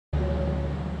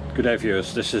Good day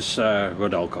viewers, this is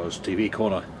Rodolfo's TV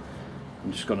corner.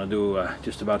 I'm just gonna do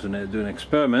just about to do an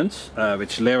experiment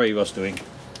which Larry was doing.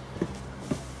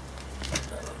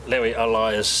 Larry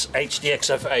alias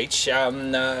HDXFH,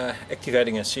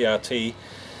 activating a CRT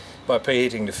by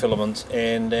preheating the filament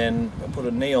and then put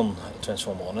a neon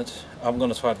transformer on it. I'm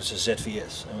gonna try it with a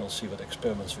ZVS and we'll see what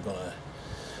experiments we're gonna,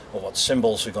 or what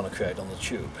symbols we're gonna create on the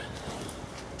tube.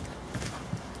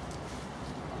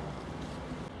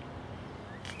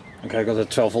 Okay, I got a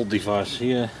 12 volt device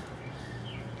here,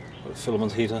 with a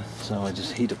filament heater, so I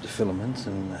just heat up the filament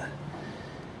and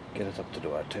get it up to the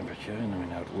right temperature, and then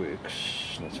how it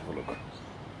works. Let's have a look.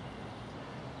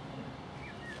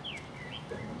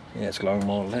 Yeah, it's glowing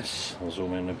more or less. I'll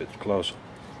zoom in a bit closer.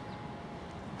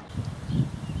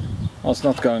 Well, it's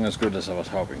not going as good as I was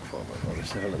hoping for, but we'll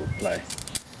just have a little play.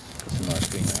 Got some nice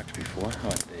green arcs before.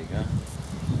 Alright, there you go.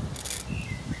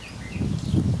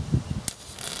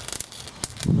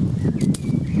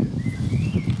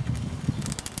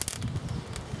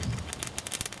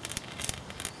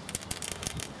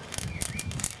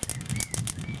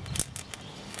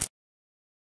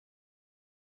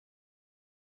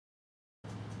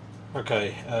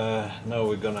 Okay, now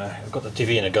we're gonna, I've got the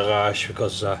TV in the garage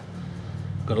because I'm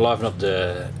gonna liven up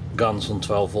the guns on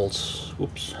 12 volts.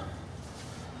 Oops.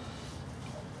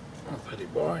 Pretty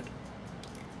bright.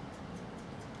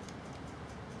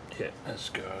 Yeah, let's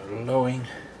go lowing.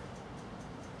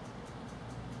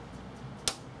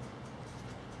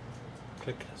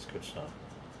 Click, that's good stuff.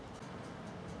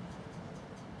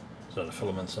 So the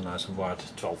filaments are nice and white,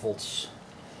 12 volts.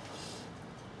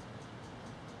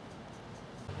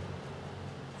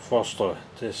 Foster,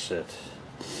 this is it.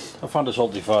 I found this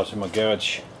old device in my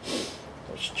garage. It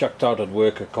was chucked out at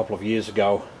work a couple of years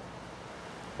ago.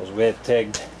 It was red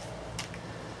tagged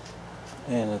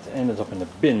and it ended up in the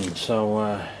bin, so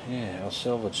yeah, I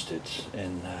salvaged it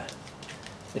and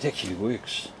it actually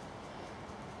works.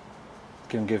 It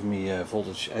can give me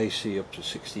voltage AC up to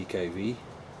 60 kV.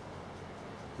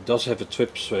 It does have a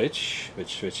trip switch,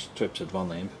 which trips at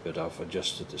 1 amp, but I've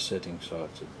adjusted the settings so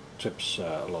it trips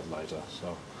a lot later.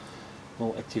 So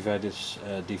we'll activate this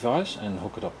device and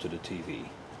hook it up to the TV.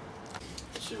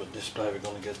 Let's see what display we're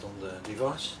going to get on the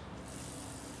device.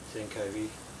 10 kV.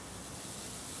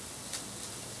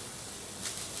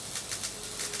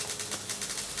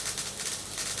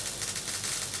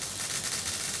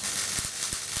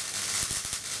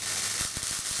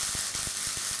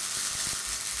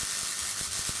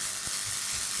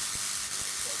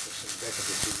 Back of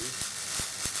the TV.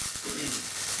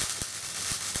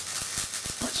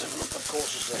 Let's have a look what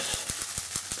causes this.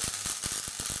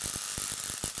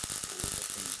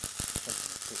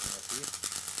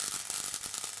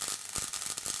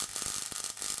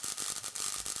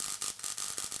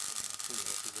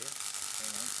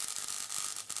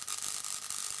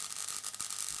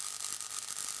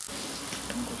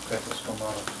 Good crackers come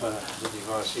out of the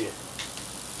device here.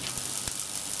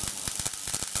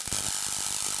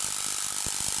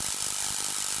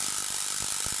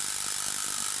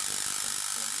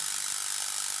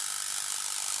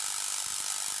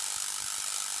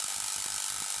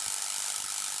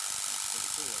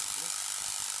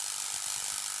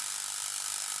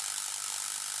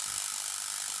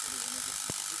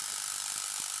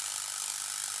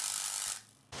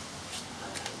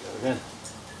 Go again.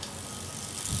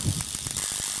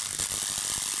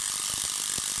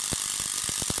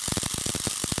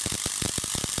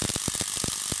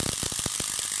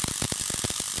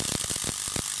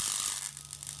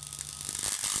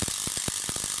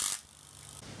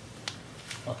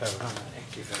 Okay, we're going to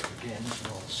activate again and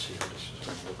we'll see how this is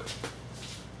going to look.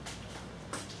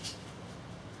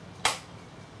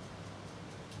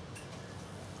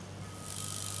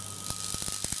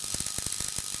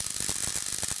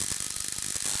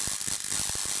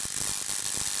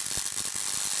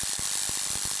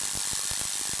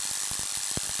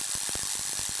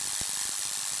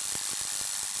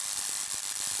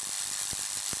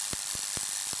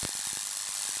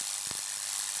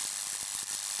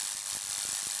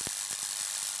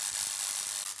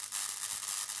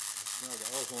 Now the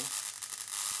old one,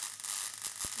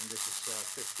 and this is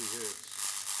 50 Hertz.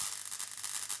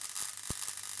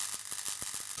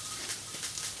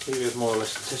 Here is more or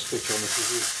less the test picture on the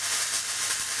TV.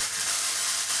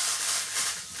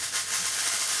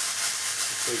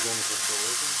 The three guns are still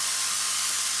working.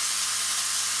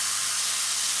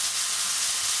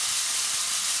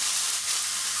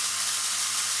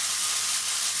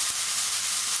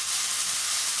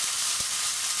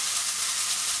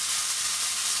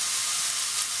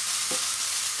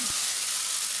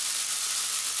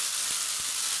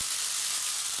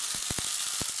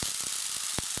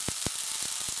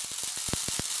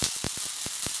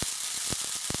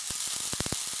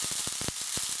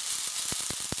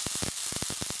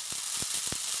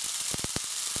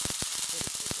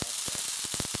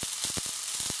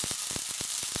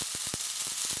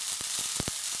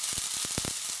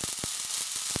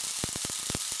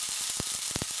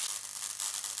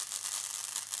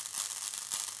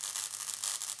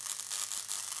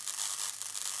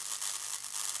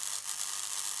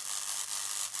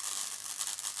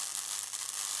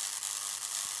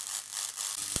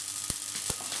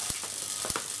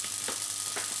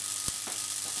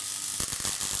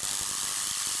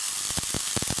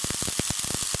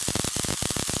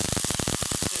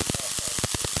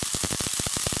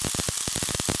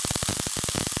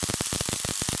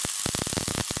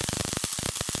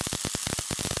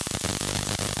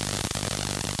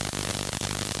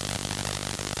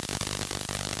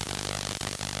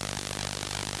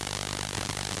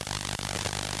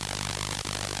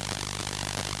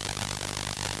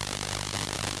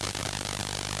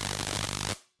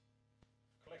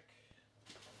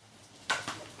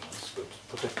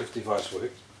 check if the device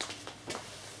works.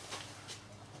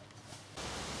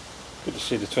 Good to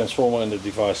see the transformer in the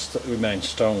device remains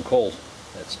stone cold.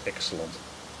 That's excellent.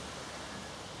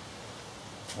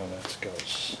 Oh, that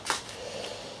goes.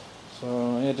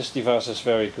 So yeah, this device is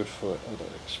very good for other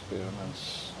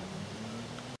experiments.